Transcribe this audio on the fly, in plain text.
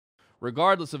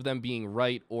regardless of them being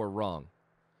right or wrong.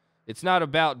 It's not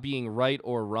about being right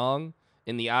or wrong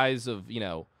in the eyes of,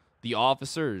 the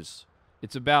officers.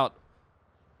 It's about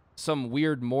some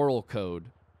weird moral code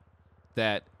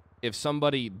that if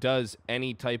somebody does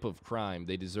any type of crime,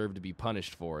 they deserve to be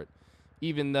punished for it.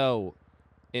 Even though,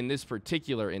 in this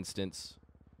particular instance,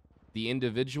 the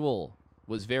individual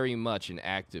was very much an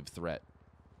active threat.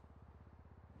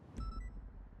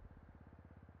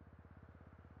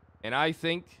 And I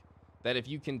think that if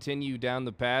you continue down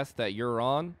the path that you're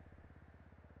on,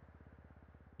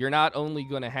 you're not only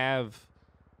going to have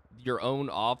your own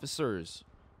officers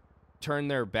turn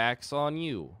their backs on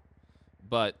you,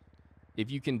 but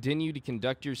if you continue to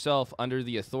conduct yourself under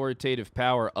the authoritative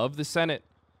power of the Senate,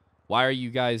 why are you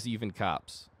guys even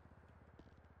cops?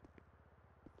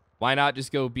 Why not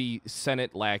just go be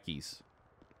Senate lackeys?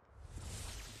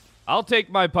 I'll take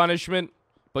my punishment,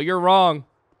 but you're wrong.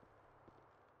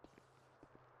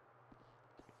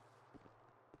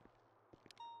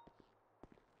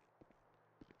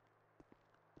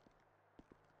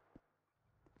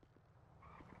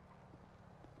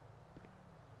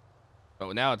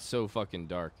 Oh, now it's so fucking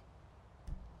dark.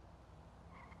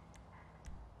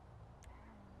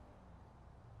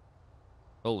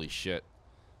 Holy shit.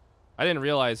 I didn't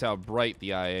realize how bright the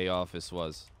IA office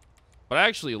was. But I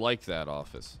actually like that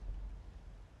office.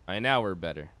 Now we're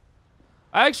better.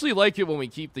 I actually like it when we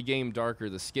keep the game darker.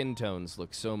 The skin tones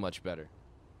look so much better.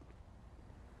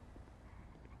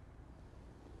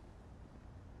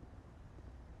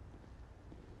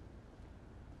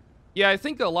 Yeah, I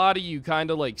think a lot of you kind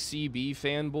of like CB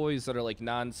fanboys that are like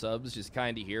non-subs just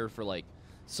kind of here for like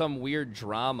some weird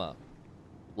drama.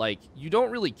 Like, you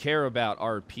don't really care about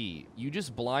RP. You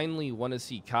just blindly want to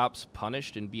see cops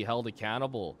punished and be held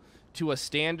accountable to a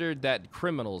standard that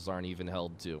criminals aren't even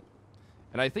held to.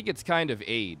 And I think it's kind of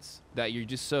AIDS that you're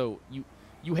just so...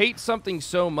 You hate something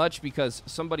so much because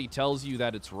somebody tells you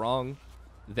that it's wrong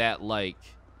that, like,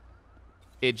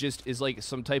 it just is like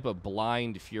some type of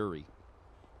blind fury.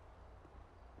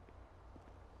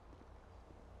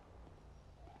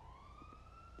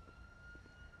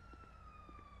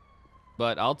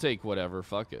 But I'll take whatever,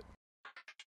 fuck it.